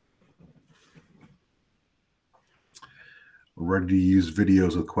 Ready to use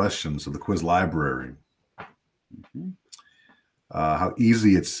videos with questions, so the quiz library. Mm-hmm. How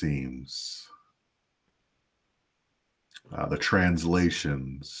easy it seems. The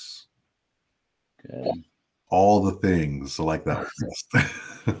translations. Good. All the things like that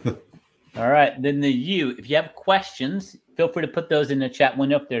list. All right. Then the U, if you have questions, feel free to put those in the chat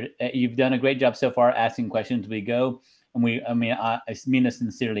window. If you've done a great job so far asking questions. We go, and I mean this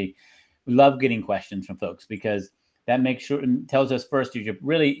sincerely. We love getting questions from folks because that makes sure and tells us first you're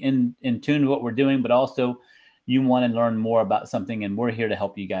really in tune with what we're doing, but also you want to learn more about something, and we're here to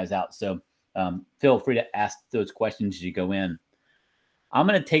help you guys out. So feel free to ask those questions as you go in. I'm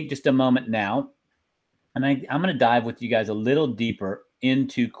going to take just a moment now, and I'm going to dive with you guys a little deeper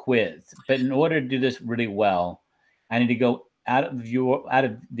into quiz. But in order to do this really well, I need to go out of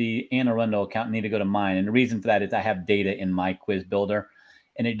the Anne Arundel account and need to go to mine. And the reason for that is I have data in my quiz builder,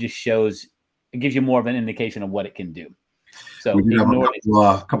 and it just shows, it gives you more of an indication of what it can do. So we do have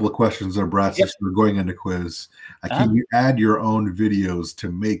a couple of questions there, Brad, since we're going into quiz. Can you add your own videos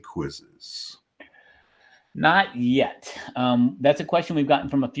to make quizzes? Not yet. That's a question we've gotten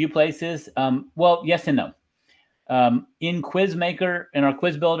from a few places. Well, yes and no. In QuizMaker, in our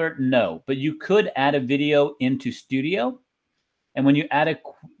quiz builder, no. But you could add a video into Studio. And when you add a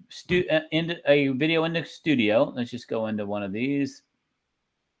video into Studio, let's just go into one of these.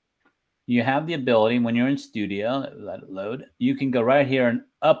 You have the ability, when you're in Studio, let it load, you can go right here and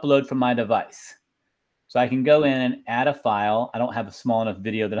upload from my device. So I can go in and add a file. I don't have a small enough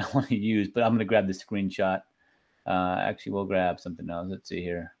video that I want to use, but I'm going to grab the screenshot. Actually, we'll grab something else. Let's see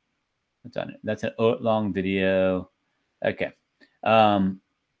here. What's on it? That's a long video. Okay. Yeah,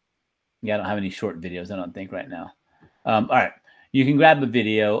 I don't have any short videos, I don't think, right now. All right. You can grab a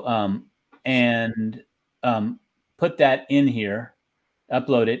video and put that in here,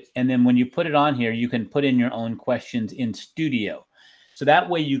 upload it, and then when you put it on here, you can put in your own questions in Studio. So that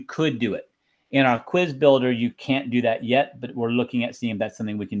way you could do it. In our quiz builder, you can't do that yet, but we're looking at seeing if that's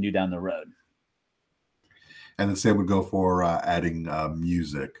something we can do down the road. And the same would go for adding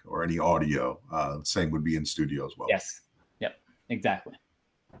music or any audio. Same would be in Studio as well. Yes. Yep. Exactly.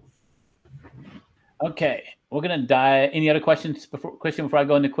 Okay. We're going to dive. Any other questions before I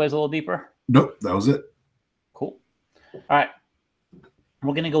go into quiz a little deeper? Nope. That was it. Cool. All right.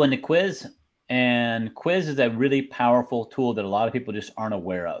 We're going to go into quiz. And quiz is a really powerful tool that a lot of people just aren't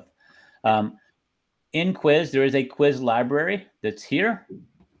aware of. In quiz, there is a quiz library that's here.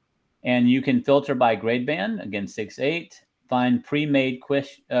 And you can filter by grade band, again, 6-8. Find pre-made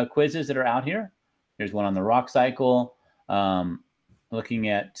quizzes that are out here. There's one on the rock cycle, looking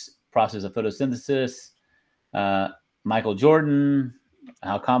at process of photosynthesis, Michael Jordan,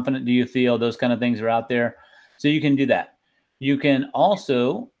 how confident do you feel? Those kind of things are out there. So you can do that. You can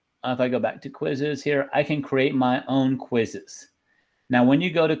also, if I go back to quizzes here, I can create my own quizzes. Now, when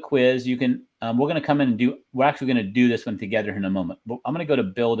you go to quiz, you can, we're going to come in and do, we're actually going to do this one together in a moment. But I'm going to go to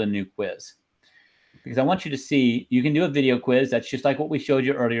build a new quiz because I want you to see, you can do a video quiz. That's just like what we showed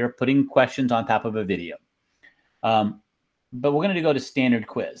you earlier, putting questions on top of a video. But we're going to go to standard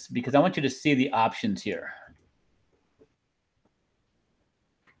quiz because I want you to see the options here.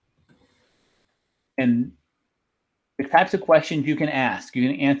 And the types of questions you can ask.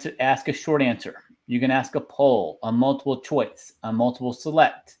 You can ask a short answer. You can ask a poll, a multiple choice, a multiple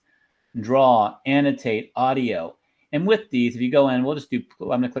select, draw, annotate, audio. And with these, if you go in, we'll just do, I'm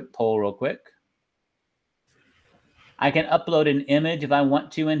going to click poll real quick. I can upload an image if I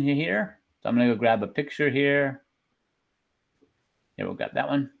want to in here. So I'm going to go grab a picture here. Here, we'll grab that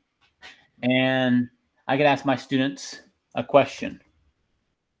one. And I can ask my students a question.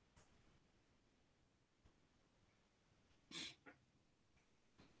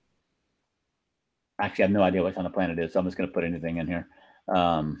 Actually, I have no idea what's on the planet is, so I'm just going to put anything in here.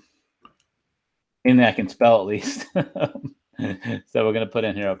 Anything I can spell at least. So we're going to put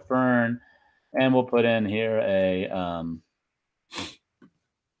in here a fern, and we'll put in here a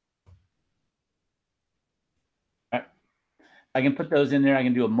I can put those in there. I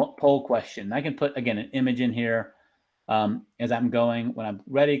can do a poll question. I can put, again, an image in here as I'm going. When I'm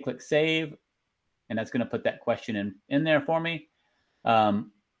ready, click save, and that's going to put that question in there for me.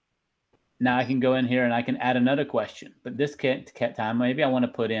 Now I can go in here and I can add another question, but this time maybe I want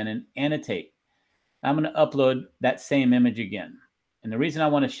to put in and annotate. I'm going to upload that same image again. And the reason I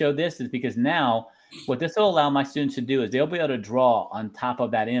want to show this is because now what this will allow my students to do is they'll be able to draw on top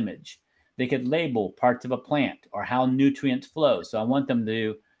of that image. They could label parts of a plant or how nutrients flow. So I want them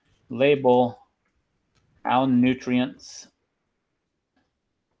to label how nutrients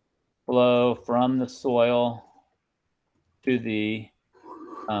flow from the soil to the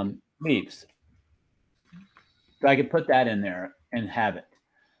leaves. So I could put that in there and have it.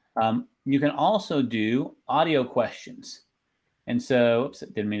 You can also do audio questions. And so, oops,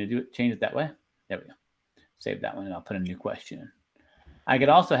 didn't mean to change it that way. There we go. Save that one and I'll put a new question in. I could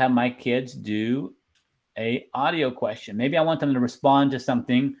also have my kids do a audio question. Maybe I want them to respond to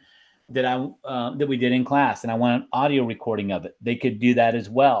something that that we did in class, and I want an audio recording of it. They could do that as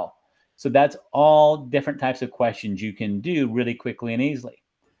well. So that's all different types of questions you can do really quickly and easily.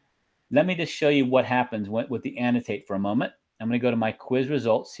 Let me just show you what happens with the annotate for a moment. I'm going to go to my quiz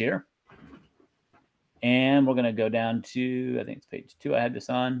results here. And we're going to go down to, I think it's page 2. I had this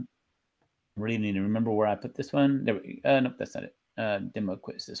on. I really need to remember where I put this one. There we go. Nope, that's not it. Demo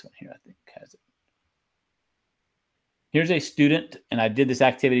quiz, this one here, I think has it. Here's a student, and I did this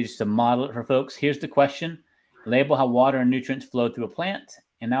activity just to model it for folks. Here's the question. Label how water and nutrients flow through a plant.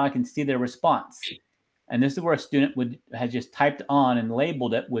 And now I can see their response. And this is where a student has just typed on and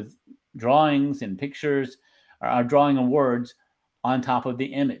labeled it with drawings and pictures, or drawing and words on top of the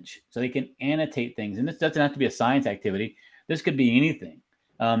image. So they can annotate things. And this doesn't have to be a science activity. This could be anything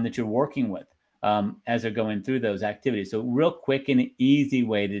that you're working with as they're going through those activities. So real quick and easy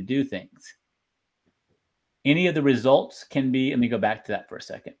way to do things. Any of the results can be, let me go back to that for a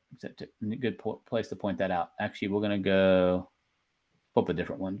second. It's a good place to point that out. Actually, we're going to go pull up a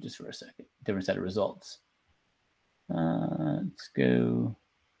different one just for a second. Different set of results. Let's go.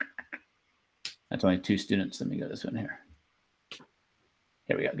 That's only 2 students. Let me go this one here.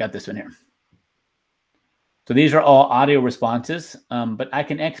 Here we go. Got this one here. So these are all audio responses, but I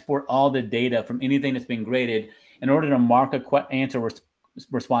can export all the data from anything that's been graded. In order to mark a answer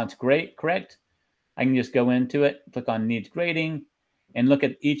response correct, I can just go into it, click on needs grading, and look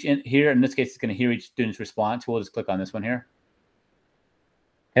at each here. In this case, it's going to hear each student's response. We'll just click on this one here.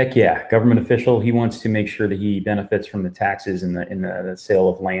 Heck yeah, government official. He wants to make sure that he benefits from the taxes and the sale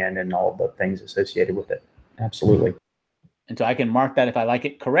of land and all the things associated with it. Absolutely. And so I can mark that if I like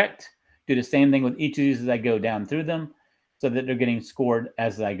it correct. Do the same thing with each of these as I go down through them, so that they're getting scored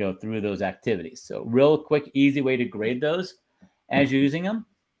as I go through those activities. So real quick, easy way to grade those as you're using them.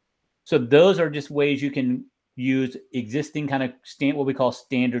 So those are just ways you can use existing kind of what we call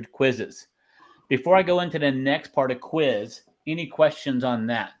standard quizzes. Before I go into the next part of quiz, any questions on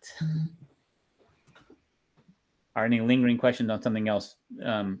that? Or any lingering questions on something else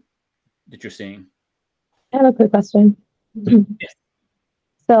that you're seeing? I have a quick question. Yes.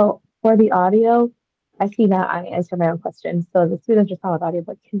 So for the audio, I see that I answer my own question. So the students respond with audio,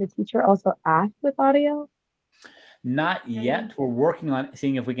 but can the teacher also ask with audio? Not yet. We're working on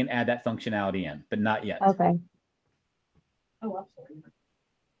seeing if we can add that functionality in, but not yet. Okay.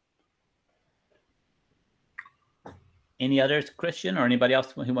 Any others, Christian, or anybody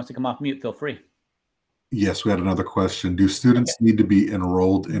else who wants to come off mute, feel free. Yes, we had another question. Do students need to be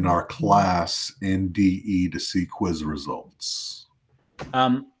enrolled in our class NDE to see quiz results?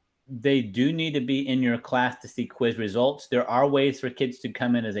 They do need to be in your class to see quiz results. There are ways for kids to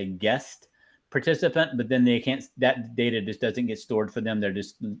come in as a guest participant, but then they can't, that data just doesn't get stored for them. They're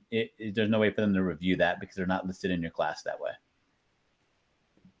just, there's no way for them to review that because they're not listed in your class that way.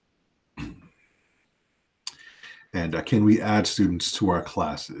 And can we add students to our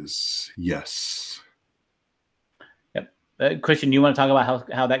classes? Yes. Yep. Christian, you want to talk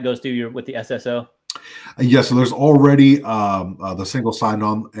about how that goes through with the SSO? Yes, so there's already the single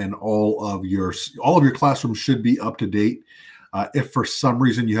sign-on, and all of your classrooms should be up to date. If for some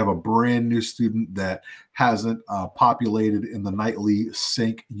reason you have a brand new student that hasn't populated in the nightly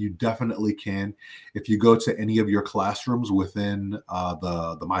sync, you definitely can. If you go to any of your classrooms within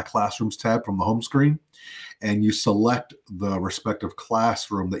the My Classrooms tab from the home screen, and you select the respective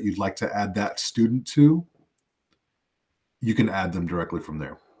classroom that you'd like to add that student to, you can add them directly from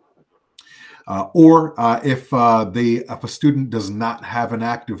there. If a student does not have an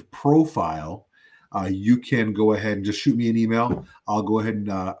active profile, you can go ahead and just shoot me an email. I'll go ahead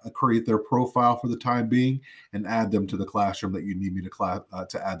and create their profile for the time being and add them to the classroom that you need me to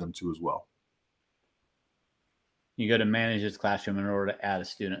add them to as well. You go to manage this classroom in order to add a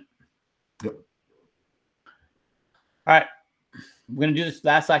student. Yep. All right. We're going to do this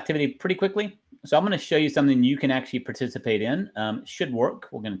last activity pretty quickly. So I'm going to show you something you can actually participate in. It should work.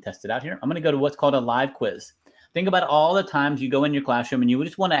 We're going to test it out here. I'm going to go to what's called a live quiz. Think about all the times you go in your classroom and you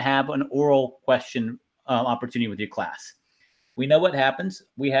just want to have an oral question opportunity with your class. We know what happens.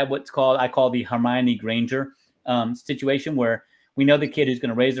 We have what's called, I call the Hermione Granger situation, where we know the kid who's going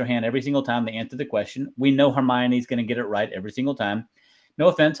to raise their hand every single time they answer the question. We know Hermione's going to get it right every single time. No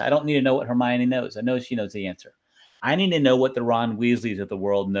offense. I don't need to know what Hermione knows. I know she knows the answer. I need to know what the Ron Weasleys of the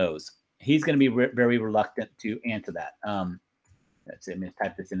world knows. He's going to be very reluctant to answer that. Let's see, let me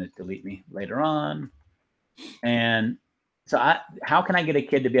type this in as delete me later on. And so how can I get a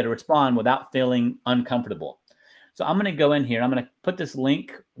kid to be able to respond without feeling uncomfortable? So I'm going to go in here. I'm going to put this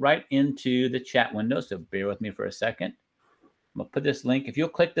link right into the chat window. So bear with me for a second. I'm going to put this link. If you'll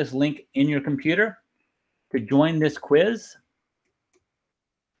click this link in your computer to join this quiz.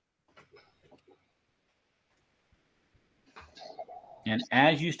 And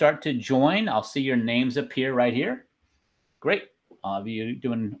as you start to join, I'll see your names appear right here. Great. All of you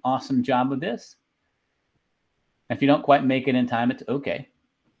doing an awesome job with this. If you don't quite make it in time, it's okay.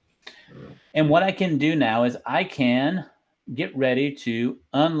 And what I can do now is I can get ready to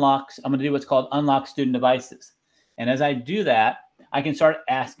unlock. I'm going to do what's called unlock student devices. And as I do that, I can start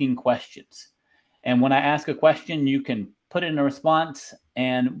asking questions. And when I ask a question, you can put in a response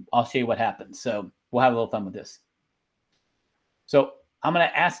and I'll show you what happens. So we'll have a little fun with this. So I'm going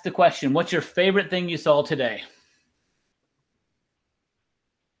to ask the question, what's your favorite thing you saw today?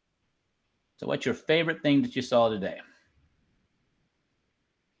 So what's your favorite thing that you saw today?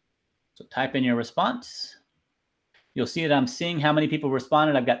 So type in your response. You'll see that I'm seeing how many people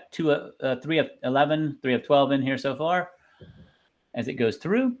responded. I've got 3 of 11, 3 of 12 in here so far. As it goes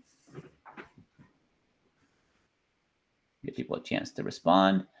through, give people a chance to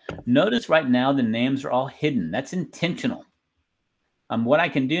respond. Notice right now the names are all hidden. That's intentional. What I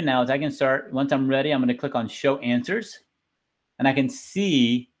can do now is I can start, once I'm ready, I'm going to click on Show Answers. And I can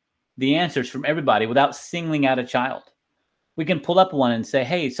see the answers from everybody without singling out a child. We can pull up one and say,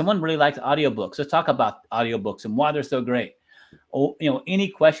 hey, someone really likes audiobooks. Let's talk about audiobooks and why they're so great. Or, any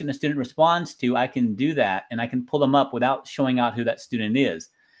question a student responds to, I can do that. And I can pull them up without showing out who that student is.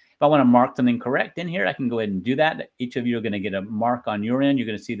 If I want to mark something correct in here, I can go ahead and do that. Each of you are going to get a mark on your end. You're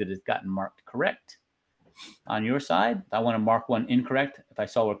going to see that it's gotten marked correct on your side. If I want to mark one incorrect, if I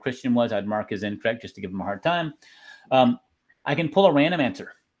saw where Christian was, I'd mark his incorrect just to give him a hard time. I can pull a random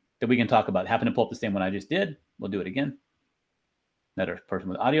answer that we can talk about. Happen to pull up the same one I just did. We'll do it again. Another person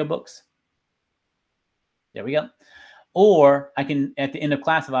with audiobooks. There we go. Or I can, at the end of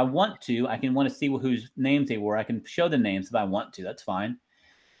class, if I want to, I can want to see whose names they were. I can show the names if I want to. That's fine.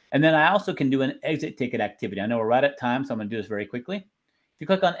 And then I also can do an exit ticket activity. I know we're right at time, so I'm going to do this very quickly. If you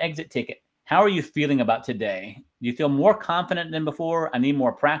click on exit ticket, how are you feeling about today? Do you feel more confident than before? I need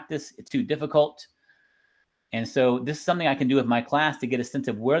more practice. It's too difficult. And so this is something I can do with my class to get a sense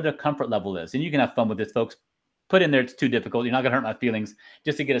of where their comfort level is. And you can have fun with this, folks. Put in there, it's too difficult. You're not going to hurt my feelings,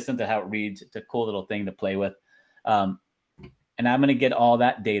 just to get a sense of how it reads. It's a cool little thing to play with. And I'm going to get all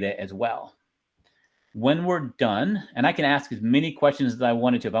that data as well. When we're done, and I can ask as many questions as I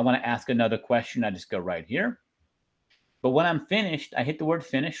wanted to. If I want to ask another question, I just go right here. But when I'm finished, I hit the word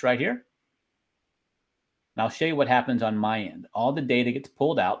finish right here. And I'll show you what happens on my end. All the data gets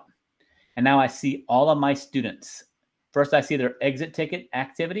pulled out. And now I see all of my students. First, I see their exit ticket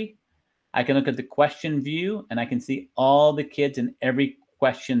activity. I can look at the question view, and I can see all the kids and every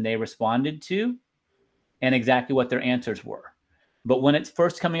question they responded to and exactly what their answers were. But when it's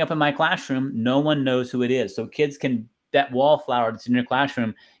first coming up in my classroom, no one knows who it is. So kids can, that wallflower that's in your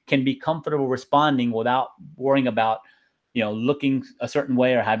classroom can be comfortable responding without worrying about, looking a certain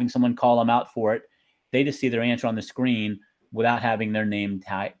way or having someone call them out for it. They just see their answer on the screen without having their name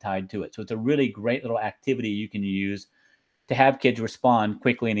tied to it. So it's a really great little activity you can use to have kids respond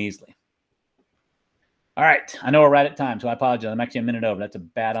quickly and easily. All right. I know we're right at time, so I apologize. I'm actually a minute over. That's a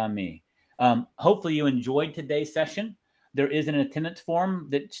bad on me. Hopefully you enjoyed today's session. There is an attendance form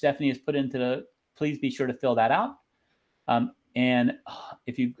that Stephanie has put into the, please be sure to fill that out. And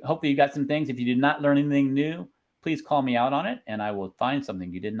hopefully you got some things. If you did not learn anything new, please call me out on it, and I will find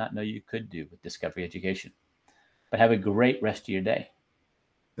something you did not know you could do with Discovery Education. But have a great rest of your day.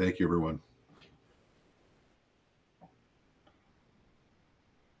 Thank you, everyone.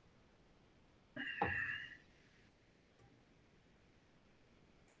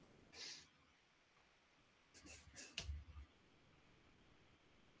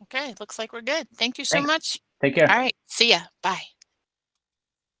 Okay, looks like we're good. Thank you so much. Take care. All right, see ya. Bye.